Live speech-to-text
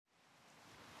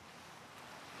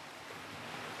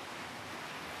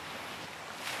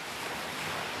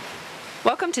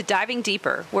Welcome to Diving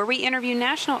Deeper, where we interview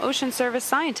National Ocean Service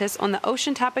scientists on the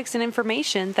ocean topics and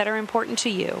information that are important to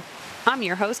you. I'm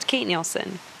your host, Kate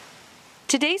Nielsen.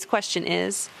 Today's question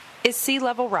is sea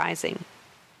level rising?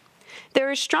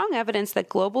 There is strong evidence that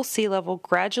global sea level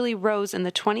gradually rose in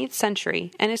the 20th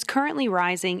century and is currently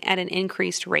rising at an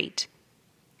increased rate.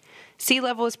 Sea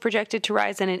level is projected to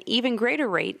rise at an even greater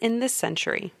rate in this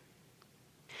century.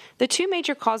 The two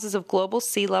major causes of global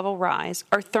sea level rise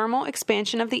are thermal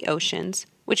expansion of the oceans,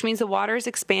 which means the water is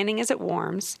expanding as it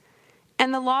warms,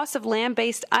 and the loss of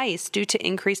land-based ice due to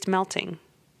increased melting.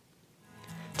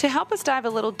 To help us dive a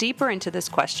little deeper into this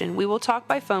question, we will talk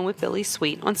by phone with Billy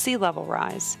Sweet on sea level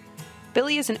rise.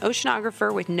 Billy is an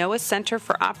oceanographer with NOAA's Center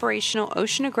for Operational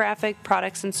Oceanographic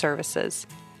Products and Services.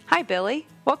 Hi, Billy.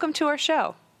 Welcome to our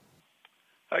show.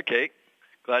 Hi, Kate.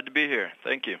 Glad to be here.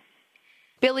 Thank you.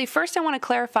 Billy, first I want to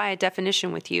clarify a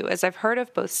definition with you, as I've heard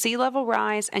of both sea level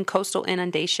rise and coastal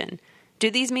inundation.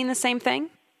 Do these mean the same thing?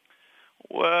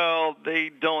 Well, they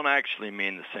don't actually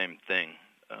mean the same thing.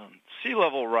 Sea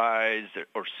level rise,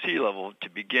 or sea level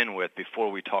to begin with, before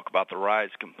we talk about the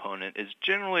rise component, is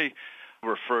generally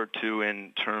referred to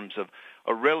in terms of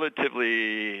a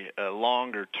relatively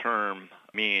longer term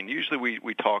mean. Usually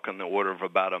we talk on the order of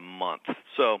about a month.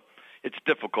 So it's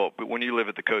difficult, but when you live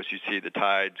at the coast, you see the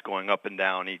tides going up and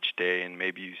down each day, and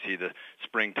maybe you see the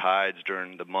spring tides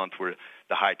during the month where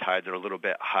the high tides are a little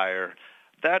bit higher.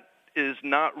 That is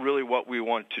not really what we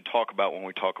want to talk about when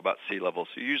we talk about sea level.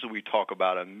 So usually we talk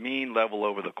about a mean level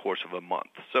over the course of a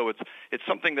month. So it's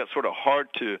something that's sort of hard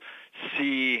to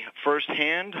see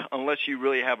firsthand unless you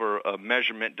really have a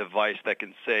measurement device that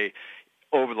can say,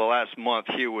 over the last month,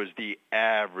 here was the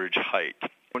average height.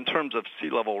 In terms of sea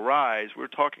level rise, we're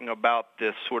talking about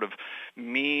this sort of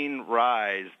mean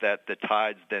rise that the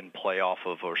tides then play off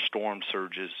of, or storm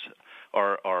surges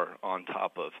are on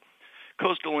top of.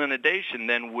 Coastal inundation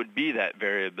then would be that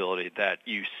variability that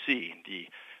you see.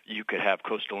 You could have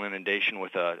coastal inundation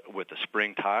with a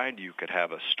spring tide. You could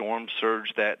have a storm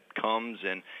surge that comes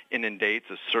and inundates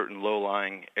a certain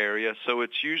low-lying area. So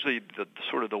it's usually the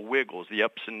sort of the wiggles, the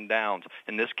ups and downs.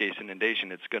 In this case,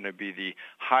 inundation, it's going to be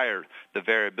the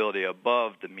variability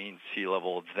above the mean sea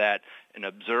level that an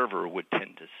observer would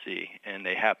tend to see. And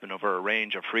they happen over a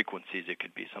range of frequencies. It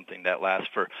could be something that lasts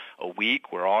for a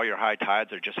week where all your high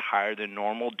tides are just higher than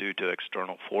normal due to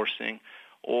external forcing,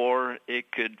 or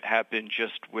it could happen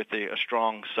just with a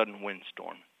strong sudden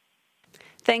windstorm.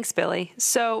 Thanks, Billy.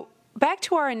 So back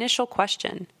to our initial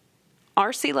question.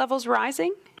 Are sea levels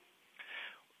rising?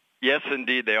 Yes,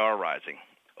 indeed, they are rising.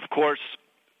 Of course,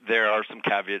 there are some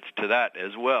caveats to that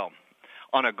as well.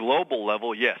 On a global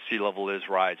level, yes, sea level is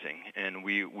rising, and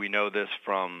we know this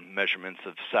from measurements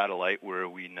of satellite, where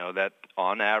we know that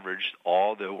on average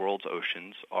all the world's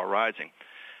oceans are rising.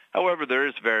 However, there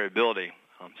is variability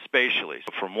spatially.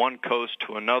 So from one coast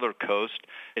to another coast,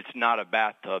 it's not a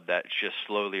bathtub that's just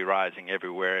slowly rising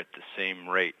everywhere at the same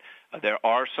rate. There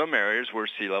are some areas where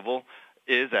sea level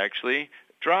is actually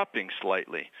dropping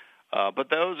slightly. But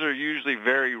those are usually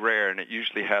very rare, and it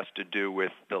usually has to do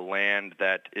with the land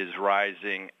that is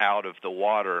rising out of the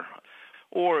water.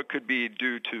 Or it could be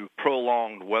due to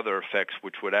prolonged weather effects,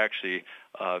 which would actually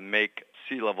make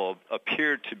sea level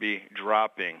appear to be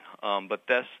dropping. But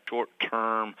that's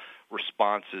short-term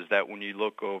responses that when you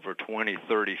look over 20,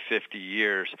 30, 50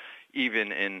 years,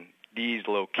 even in these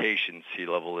locations, sea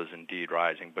level is indeed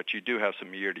rising. But you do have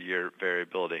some year-to-year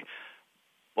variability.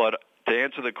 But to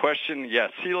answer the question,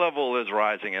 yes, sea level is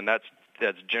rising, and that's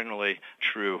generally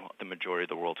true the majority of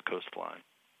the world's coastline.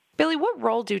 Billy, what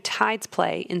role do tides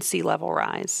play in sea level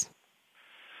rise?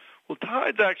 Well,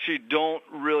 tides actually don't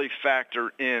really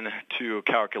factor into a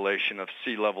calculation of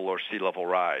sea level or sea level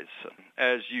rise.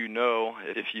 As you know,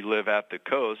 if you live at the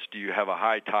coast, you have a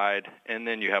high tide and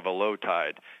then you have a low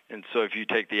tide. And so if you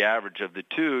take the average of the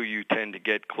two, you tend to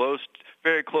get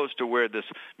very close to where this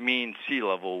mean sea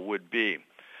level would be.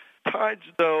 Tides,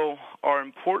 though, are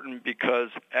important because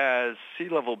as sea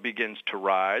level begins to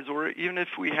rise, or even if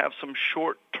we have some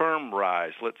short-term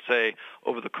rise, let's say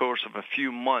over the course of a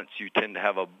few months, you tend to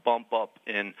have a bump up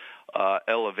in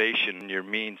elevation in your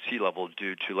mean sea level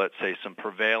due to, let's say, some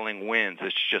prevailing winds.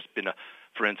 It's just been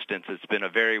for instance, it's been a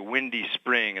very windy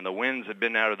spring, and the winds have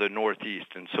been out of the northeast,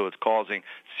 and so it's causing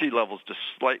sea levels to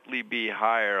slightly be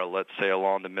higher, let's say,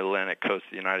 along the mid-Atlantic coast of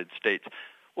the United States.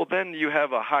 Well, then you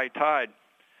have a high tide.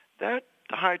 That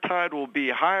high tide will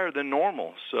be higher than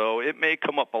normal, so it may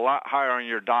come up a lot higher on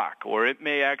your dock, or it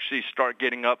may actually start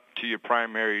getting up to your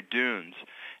primary dunes.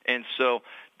 And so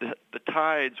the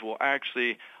tides will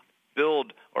actually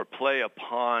build or play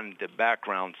upon the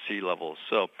background sea level.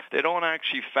 So they don't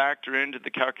actually factor into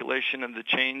the calculation of the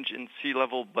change in sea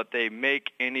level, but they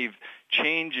make any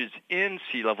changes in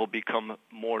sea level become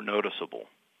more noticeable.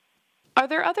 Are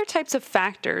there other types of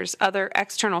factors, other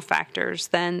external factors,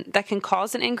 then that can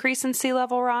cause an increase in sea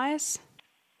level rise?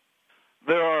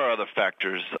 There are other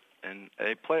factors, and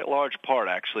they play a large part,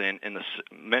 actually, in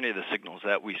many of the signals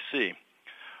that we see.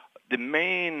 The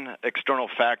main external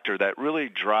factor that really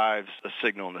drives a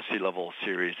signal in the sea level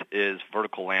series is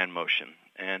vertical land motion,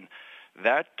 and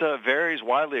that varies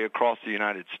widely across the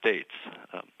United States,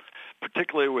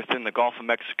 particularly within the Gulf of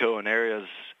Mexico and areas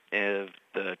of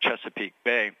the Chesapeake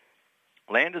Bay.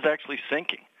 Land is actually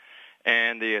sinking,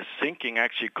 and the sinking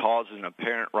actually causes an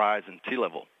apparent rise in sea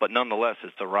level, but nonetheless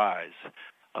it's a rise.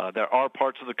 There are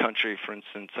parts of the country, for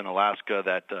instance in Alaska,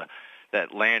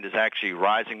 that land is actually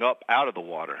rising up out of the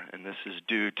water, and this is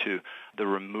due to the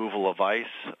removal of ice.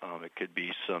 It could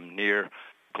be some near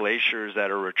glaciers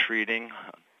that are retreating.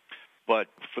 But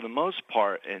for the most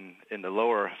part, in the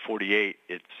lower 48,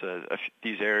 it's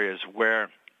these areas where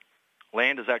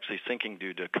land is actually sinking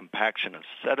due to compaction of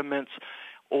sediments,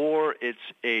 or it's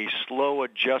a slow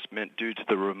adjustment due to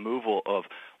the removal of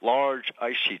large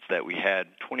ice sheets that we had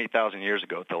 20,000 years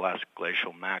ago at the last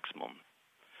glacial maximum.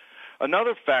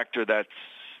 Another factor that's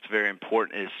very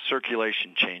important is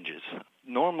circulation changes.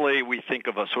 Normally we think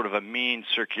of a sort of a mean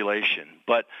circulation,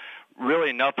 but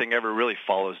really nothing ever really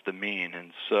follows the mean.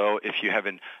 And so if you have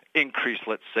an increase,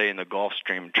 let's say, in the Gulf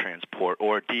Stream transport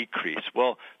or a decrease,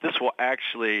 well, this will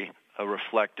actually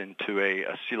reflect into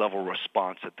a sea level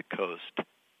response at the coast.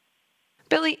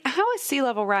 Billy, how is sea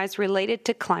level rise related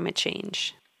to climate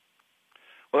change?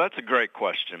 Well, that's a great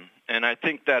question, and I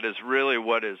think that is really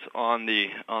what is on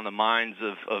the minds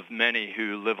of many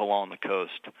who live along the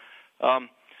coast.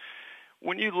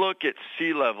 When you look at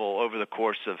sea level over the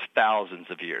course of thousands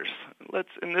of years, let's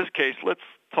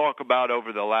talk about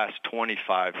over the last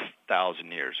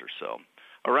 25,000 years or so.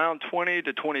 Around 20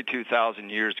 to 22,000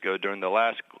 years ago, during the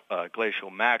last glacial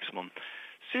maximum,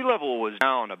 sea level was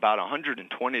down about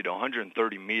 120 to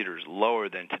 130 meters lower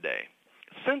than today.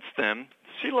 Since then,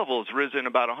 sea level has risen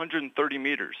about 130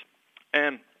 meters,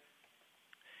 and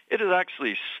it has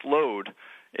actually slowed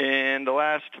in the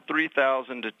last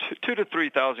 3,000 to 2 to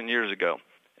 3,000 years ago.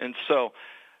 And so,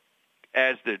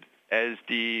 as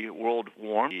the world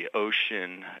warmed, the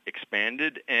ocean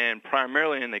expanded, and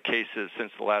primarily in the cases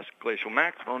since the last glacial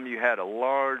maximum, you had a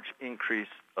large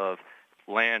increase of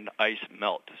land ice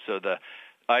melt. So the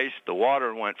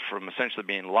water went from essentially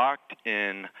being locked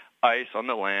in ice on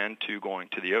the land to going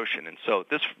to the ocean. And so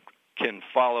this can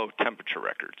follow temperature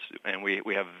records. And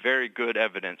we have very good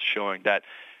evidence showing that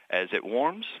as it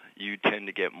warms, you tend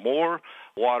to get more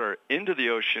water into the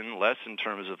ocean, less in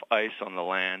terms of ice on the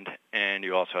land, and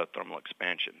you also have thermal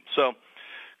expansion. So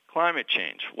climate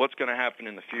change, what's going to happen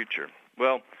in the future?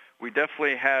 Well, we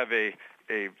definitely have a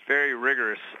very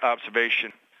rigorous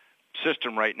observation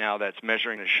system right now that's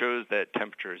measuring and shows that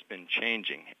temperature has been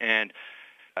changing. And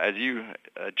as you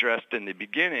addressed in the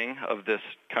beginning of this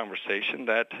conversation,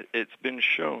 that it's been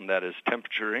shown that as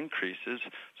temperature increases,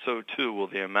 so too will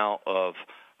the amount of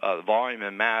volume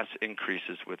and mass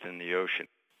increases within the ocean.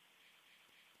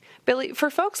 Billy, for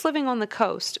folks living on the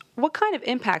coast, what kind of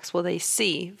impacts will they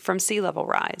see from sea level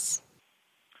rise?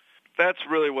 That's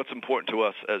really what's important to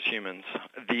us as humans,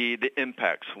 the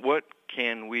impacts. What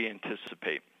can we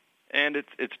anticipate? And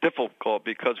it's difficult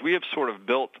because we have sort of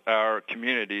built our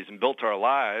communities and built our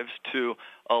lives to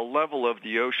a level of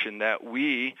the ocean that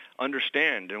we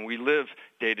understand and we live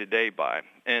day to day by.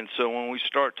 And so when we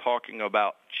start talking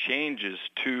about changes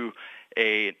to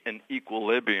an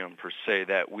equilibrium, per se,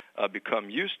 that we become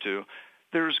used to,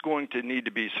 there's going to need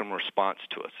to be some response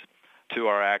to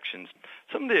our actions.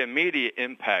 Some of the immediate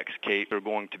impacts, Kate, are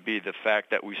going to be the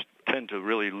fact that we tend to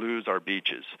really lose our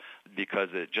beaches because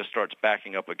it just starts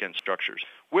backing up against structures.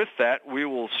 With that, we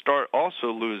will start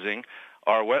also losing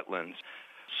our wetlands.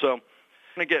 So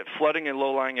you're going to get flooding in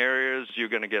low-lying areas, you're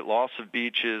going to get loss of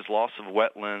beaches, loss of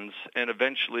wetlands, and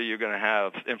eventually you're going to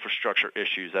have infrastructure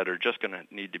issues that are just going to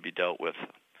need to be dealt with.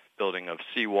 Building of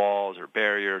seawalls or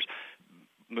barriers,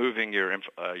 moving your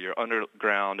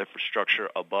underground infrastructure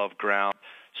above ground,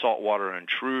 saltwater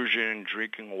intrusion,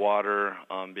 drinking water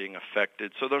being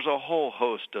affected. So there's a whole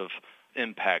host of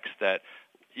impacts that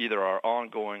either are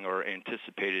ongoing or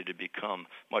anticipated to become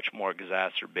much more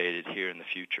exacerbated here in the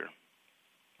future.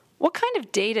 What kind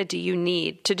of data do you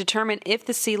need to determine if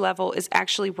the sea level is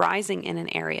actually rising in an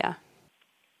area?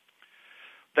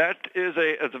 That is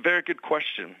a very good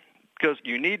question, because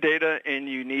you need data and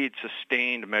you need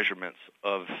sustained measurements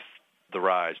of the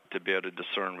rise to be able to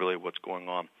discern really what's going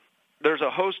on. There's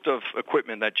a host of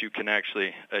equipment that you can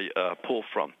actually pull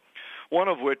from, one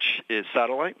of which is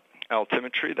satellite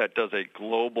altimetry that does a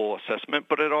global assessment,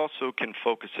 but it also can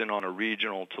focus in on a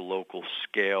regional to local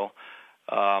scale.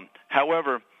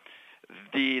 However,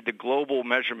 the global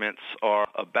measurements are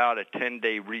about a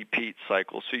 10-day repeat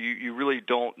cycle, so you really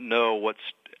don't know what's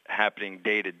happening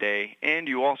day to day, and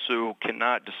you also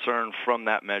cannot discern from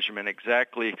that measurement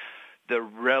exactly the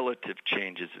relative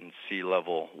changes in sea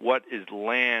level. What is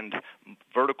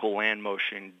vertical land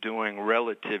motion doing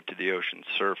relative to the ocean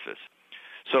surface?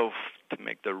 So to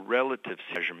make the relative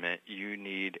measurement, you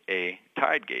need a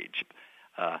tide gauge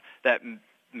that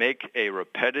make a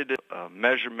repetitive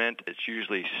measurement. It's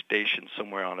usually stationed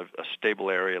somewhere on a stable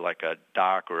area like a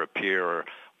dock or a pier,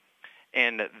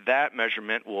 and that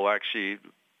measurement will actually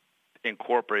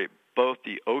incorporate both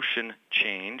the ocean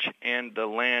change and the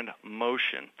land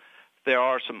motion. There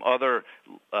are some other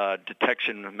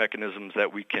detection mechanisms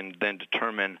that we can then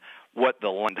determine what the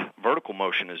land vertical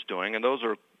motion is doing, and those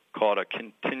are called a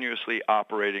continuously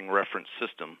operating reference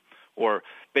system, or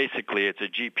basically it's a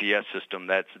GPS system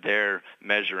that's there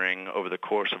measuring over the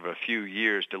course of a few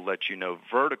years to let you know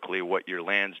vertically what your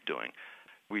land's doing.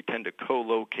 We tend to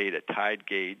co-locate a tide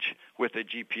gauge with a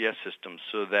GPS system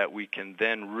so that we can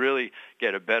then really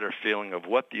get a better feeling of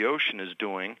what the ocean is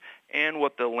doing and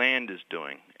what the land is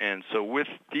doing. And so with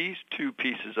these two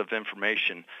pieces of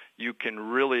information, you can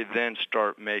really then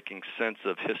start making sense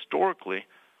of historically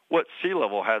what sea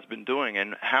level has been doing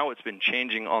and how it's been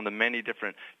changing on the many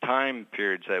different time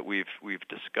periods that we've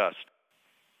discussed.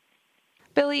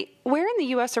 Billy, where in the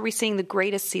U.S. are we seeing the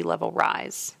greatest sea level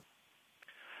rise?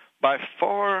 By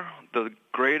far, the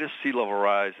greatest sea level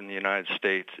rise in the United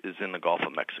States is in the Gulf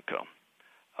of Mexico.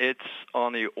 It's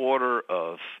on the order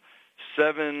of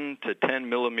 7 to 10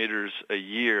 millimeters a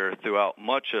year throughout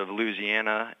much of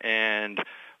Louisiana, and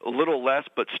a little less,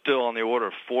 but still on the order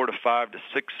of 4 to 5 to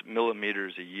 6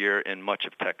 millimeters a year in much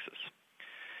of Texas.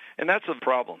 And that's a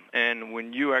problem. And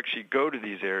when you actually go to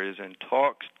these areas and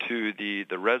talk to the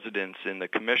residents and the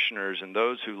commissioners and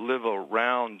those who live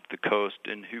around the coast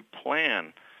and who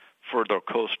plan for their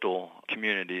coastal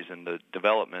communities and the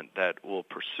development that we'll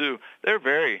pursue, they're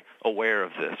very aware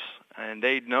of this. And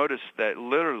they notice that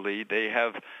literally they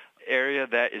have area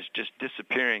that is just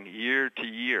disappearing year to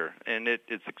year, and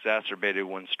it's exacerbated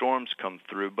when storms come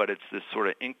through, but it's this sort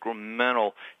of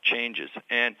incremental changes.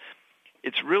 And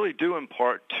it's really due in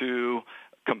part to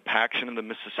compaction of the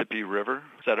Mississippi River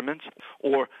sediments,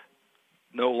 or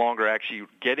no longer actually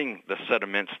getting the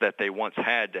sediments that they once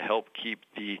had to help keep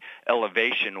the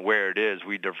elevation where it is.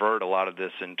 We divert a lot of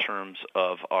this in terms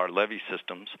of our levee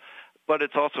systems, but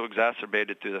it's also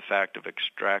exacerbated through the fact of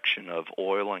extraction of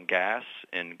oil and gas,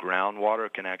 and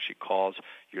groundwater can actually cause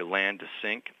your land to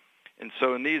sink. And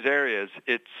so in these areas,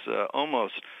 it's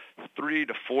almost 3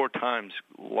 to 4 times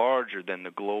larger than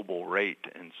the global rate.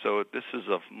 And so this is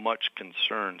of much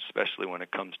concern, especially when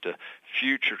it comes to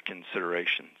future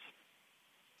considerations.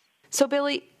 So,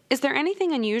 Billy, is there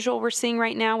anything unusual we're seeing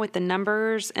right now with the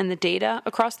numbers and the data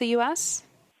across the U.S.?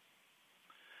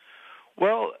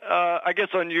 Well, I guess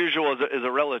unusual is a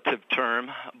relative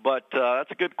term, but that's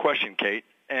a good question, Kate.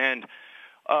 And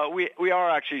we are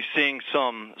actually seeing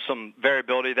some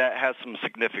variability that has some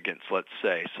significance, let's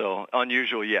say. So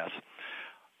unusual, yes.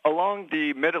 Along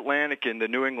the Mid-Atlantic and the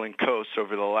New England coast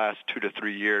over the last 2 to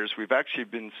 3 years, we've actually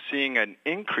been seeing an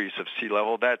increase of sea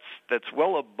level that's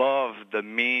well above the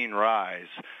mean rise.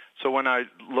 So when I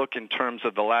look in terms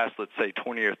of the last, let's say,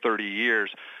 20 or 30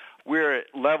 years, we're at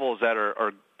levels that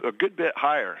are a good bit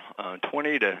higher,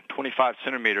 20 to 25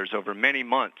 centimeters over many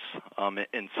months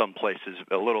in some places,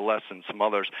 a little less in some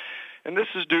others. And this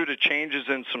is due to changes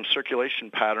in some circulation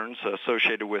patterns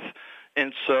associated with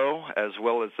ENSO, as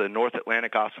well as the North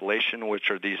Atlantic Oscillation,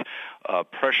 which are these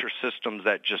pressure systems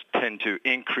that just tend to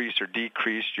increase or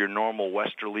decrease your normal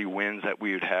westerly winds that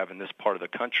we would have in this part of the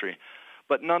country.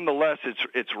 But nonetheless,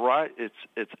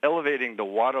 it's elevating the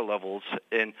water levels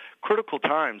in critical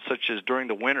times, such as during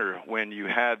the winter when you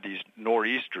have these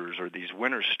nor'easters or these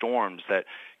winter storms that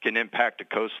can impact the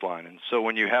coastline. And so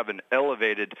when you have an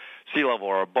elevated sea level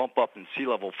or a bump up in sea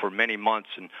level for many months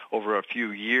and over a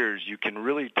few years, you can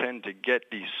really tend to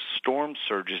get these storm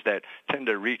surges that tend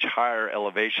to reach higher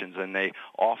elevations than they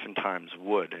oftentimes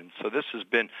would. And so this has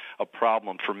been a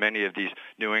problem for many of these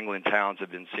New England towns that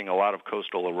have been seeing a lot of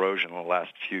coastal erosion in the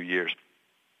last few years.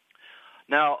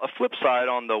 Now, a flip side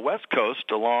on the West Coast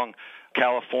along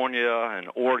California and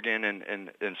Oregon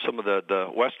and some of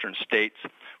the western states,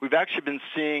 we've actually been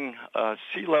seeing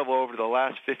sea level over the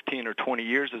last 15 or 20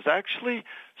 years has actually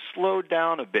slowed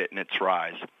down a bit in its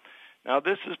rise. Now,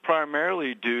 this is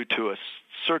primarily due to a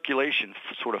circulation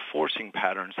sort of forcing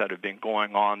patterns that have been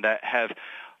going on that have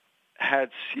had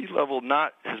sea level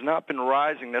has not been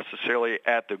rising necessarily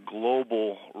at the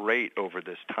global rate over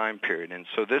this time period. And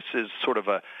so this is sort of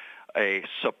a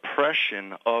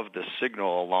suppression of the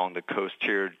signal along the coast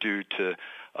here due to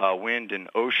wind and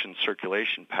ocean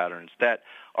circulation patterns that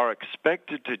are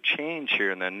expected to change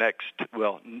here in the next,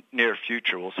 near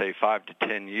future, we'll say 5 to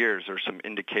 10 years. There's some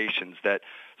indications that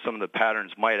some of the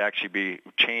patterns might actually be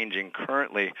changing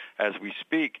currently as we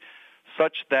speak,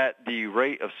 such that the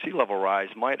rate of sea level rise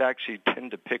might actually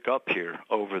tend to pick up here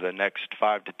over the next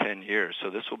 5 to 10 years. So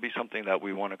this will be something that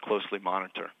we want to closely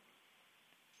monitor.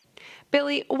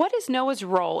 Billy, what is NOAA's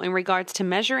role in regards to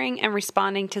measuring and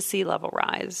responding to sea level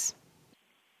rise?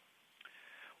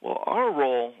 Well, our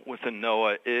role within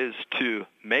NOAA is to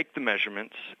make the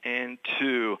measurements and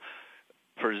to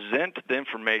present the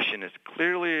information as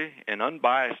clearly and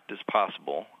unbiased as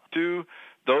possible to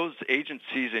those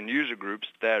agencies and user groups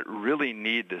that really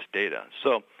need this data.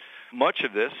 So much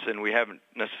of this, and we haven't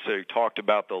necessarily talked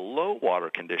about the low water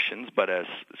conditions, but as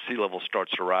sea level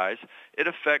starts to rise, it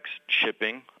affects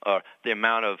shipping, the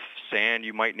amount of sand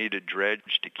you might need to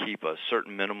dredge to keep a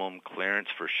certain minimum clearance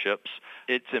for ships.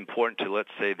 It's important to,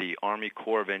 let's say, the Army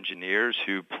Corps of Engineers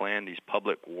who plan these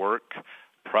public work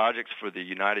projects for the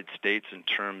United States in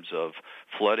terms of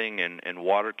flooding and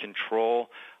water control,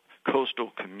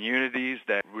 coastal communities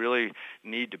that really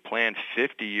need to plan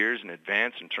 50 years in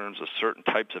advance in terms of certain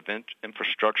types of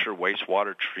infrastructure,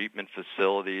 wastewater treatment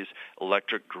facilities,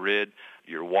 electric grid,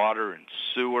 your water and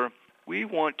sewer. We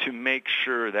want to make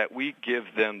sure that we give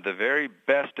them the very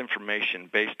best information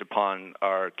based upon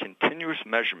our continuous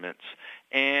measurements,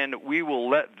 and we will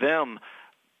let them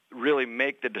really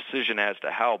make the decision as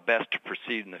to how best to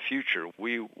proceed in the future.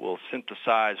 We will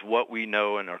synthesize what we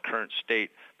know in our current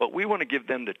state, but we want to give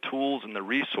them the tools and the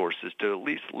resources to at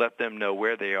least let them know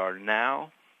where they are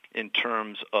now in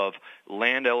terms of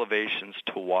land elevations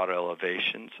to water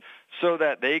elevations so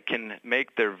that they can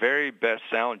make their very best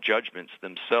sound judgments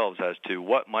themselves as to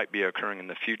what might be occurring in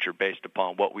the future based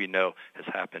upon what we know has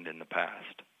happened in the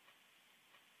past.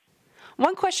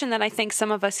 One question that I think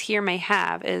some of us here may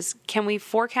have is, can we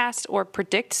forecast or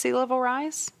predict sea level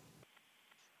rise?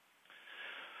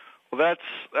 Well,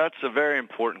 that's a very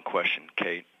important question,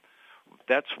 Kate.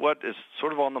 That's what is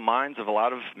sort of on the minds of a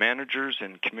lot of managers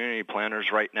and community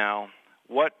planners right now.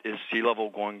 What is sea level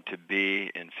going to be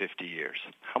in 50 years?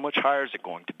 How much higher is it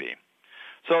going to be?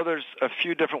 So there's a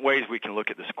few different ways we can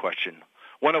look at this question,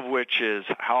 one of which is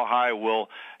how high will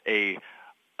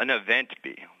an event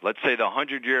be? Let's say the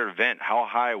 100-year event, how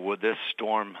high will this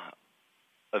storm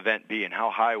event be and how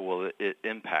high will it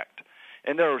impact?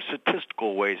 And there are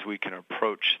statistical ways we can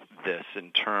approach this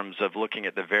in terms of looking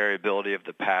at the variability of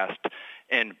the past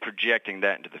and projecting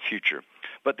that into the future.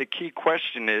 But the key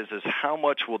question is how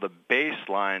much will the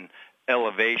baseline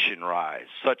elevation rise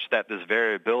such that this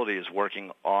variability is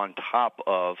working on top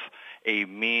of a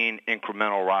mean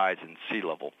incremental rise in sea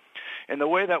level? And the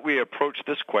way that we approach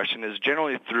this question is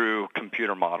generally through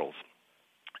computer models.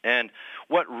 And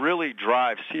what really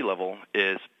drives sea level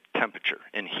is temperature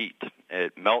and heat.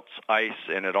 It melts ice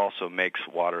and it also makes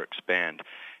water expand.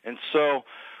 And so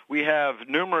we have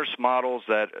numerous models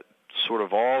that sort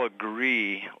of all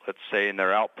agree, let's say, in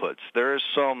their outputs. There is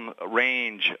some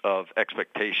range of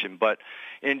expectation, but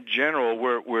in general,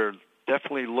 we're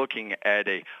definitely looking at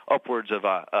upwards of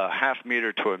a half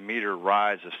meter to a meter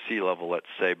rise of sea level, let's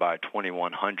say, by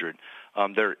 2100.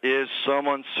 There is some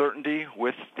uncertainty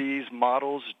with these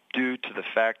models due to the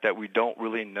fact that we don't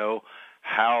really know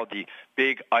how the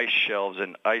big ice shelves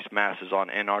and ice masses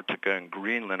on Antarctica and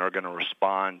Greenland are going to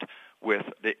respond with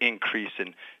the increase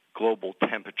in global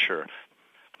temperature.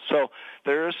 So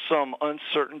there is some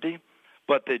uncertainty,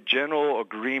 but the general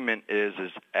agreement is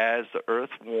as the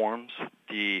Earth warms,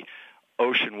 the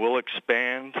ocean will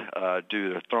expand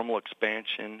due to thermal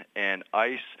expansion, and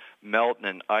ice melt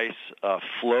and ice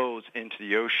flows into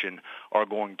the ocean are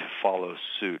going to follow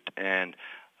suit. And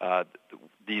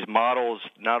these models,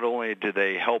 not only do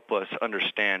they help us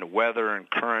understand weather and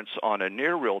currents on a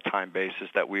near real-time basis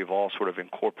that we've all sort of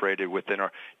incorporated within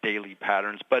our daily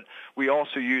patterns, but we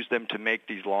also use them to make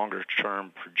these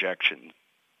longer-term projections.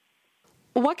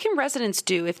 What can residents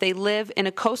do if they live in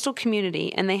a coastal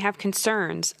community and they have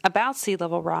concerns about sea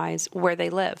level rise where they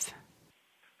live?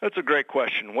 That's a great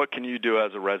question. What can you do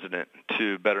as a resident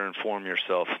to better inform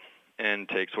yourself and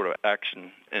take sort of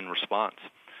action in response?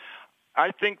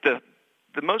 I think the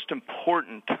most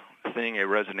important thing a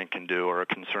resident can do, or a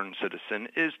concerned citizen,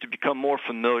 is to become more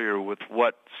familiar with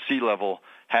what sea level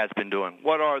has been doing.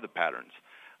 What are the patterns?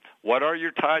 what are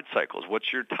your tide cycles?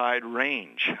 What's your tide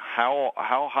range?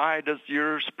 How high does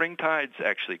your spring tides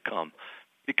actually come?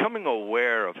 Becoming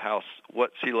aware of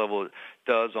what sea level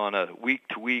does on a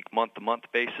week-to-week, month-to-month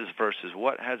basis versus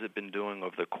what has it been doing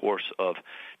over the course of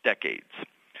decades.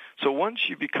 So once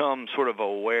you become sort of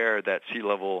aware that sea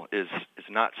level is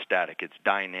not static, it's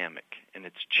dynamic, and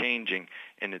it's changing,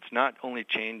 and it's not only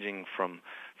changing from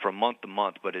month to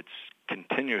month, but it's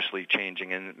continuously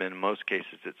changing, and in most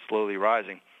cases it's slowly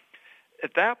rising.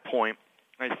 At that point,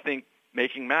 I think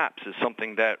making maps is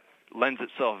something that lends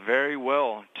itself very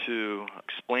well to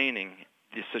explaining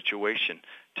the situation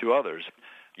to others.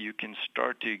 You can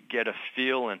start to get a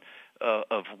feel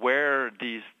of where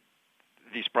these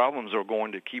problems are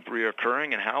going to keep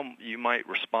reoccurring and how you might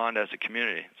respond as a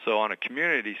community. So on a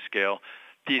community scale,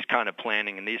 these kind of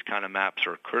planning and these kind of maps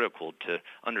are critical to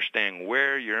understanding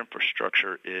where your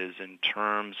infrastructure is in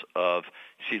terms of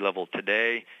sea level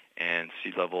today and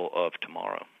sea level of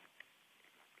tomorrow.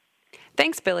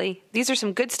 Thanks, Billy. These are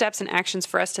some good steps and actions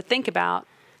for us to think about.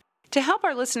 To help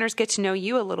our listeners get to know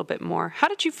you a little bit more, how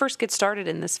did you first get started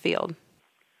in this field?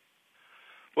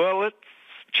 Well, let's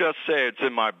just say it's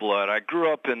in my blood. I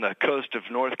grew up in the coast of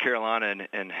North Carolina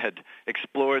and had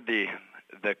explored the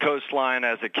coastline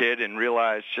as a kid and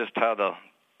realized just how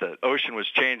the ocean was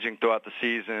changing throughout the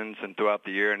seasons and throughout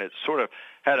the year, and it sort of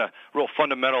had a real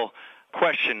fundamental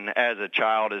question as a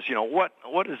child is,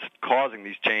 what is causing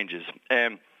these changes?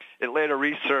 And it later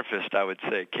resurfaced, I would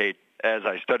say, Kate, as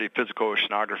I studied physical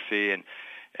oceanography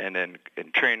and then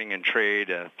in training and trade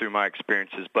through my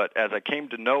experiences. But as I came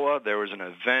to NOAA, there was an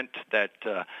event that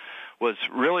was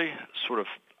really sort of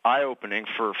eye-opening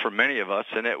for many of us,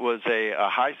 and it was a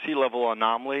high sea level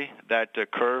anomaly that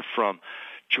occurred from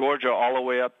Georgia all the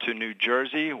way up to New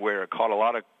Jersey, where it caught a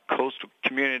lot of coastal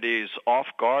communities off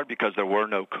guard because there were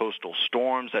no coastal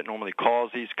storms that normally cause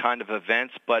these kind of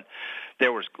events, but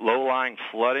there was low-lying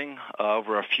flooding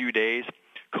over a few days,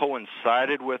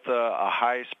 coincided with a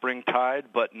high spring tide,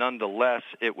 but nonetheless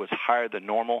it was higher than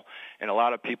normal, and a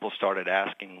lot of people started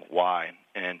asking why.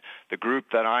 And the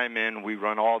group that I'm in, we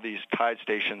run all these tide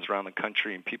stations around the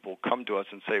country, and people come to us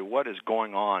and say, what is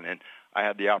going on? And I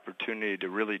had the opportunity to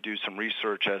really do some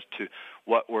research as to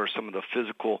what were some of the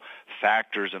physical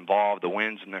factors involved, the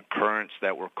winds and the currents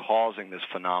that were causing this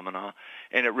phenomena,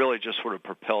 and it really just sort of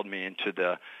propelled me into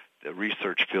the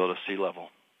research field of sea level.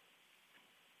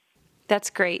 That's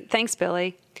great. Thanks,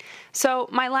 Billy. So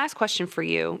my last question for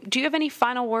you, do you have any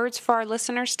final words for our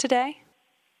listeners today?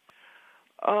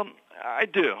 I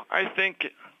do. I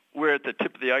think we're at the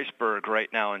tip of the iceberg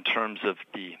right now in terms of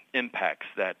the impacts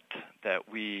that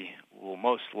we will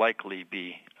most likely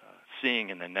be seeing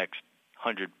in the next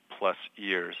 100-plus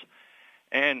years.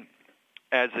 And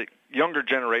as a younger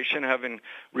generation, having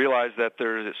realized that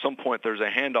at some point there's a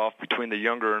handoff between the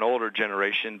younger and older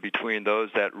generation, between those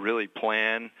that really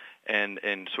plan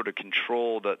and sort of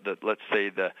control the let's say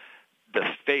the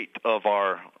fate of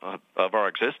our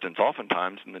existence,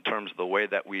 oftentimes in the terms of the way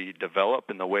that we develop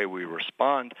and the way we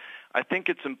respond. I think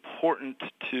it's important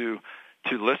to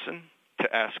listen,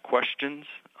 to ask questions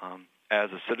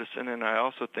as a citizen, and I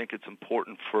also think it's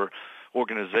important for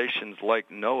organizations like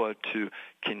NOAA to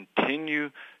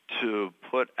continue to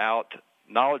put out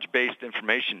knowledge-based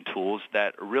information tools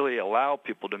that really allow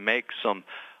people to make some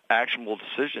actionable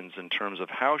decisions in terms of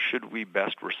how should we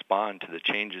best respond to the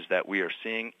changes that we are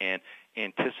seeing and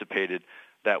anticipated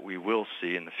that we will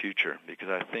see in the future, because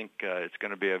I think it's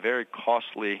going to be a very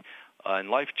costly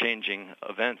and life-changing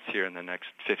events here in the next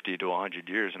 50 to 100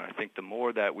 years, and I think the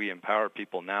more that we empower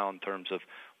people now in terms of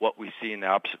what we see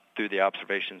through the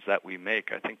observations that we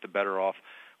make, I think the better off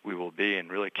we will be in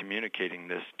really communicating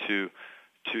this to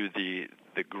the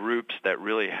groups that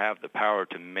really have the power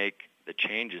to make the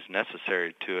changes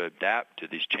necessary to adapt to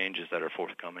these changes that are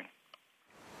forthcoming.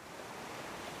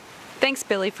 Thanks,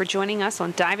 Billy, for joining us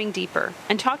on Diving Deeper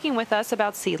and talking with us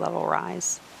about sea level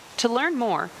rise. To learn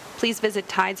more, please visit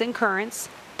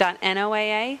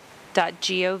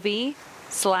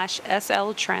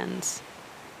tidesandcurrents.noaa.gov/SL-Trends.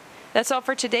 That's all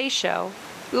for today's show.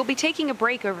 We will be taking a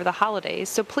break over the holidays,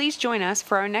 so please join us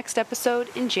for our next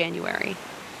episode in January.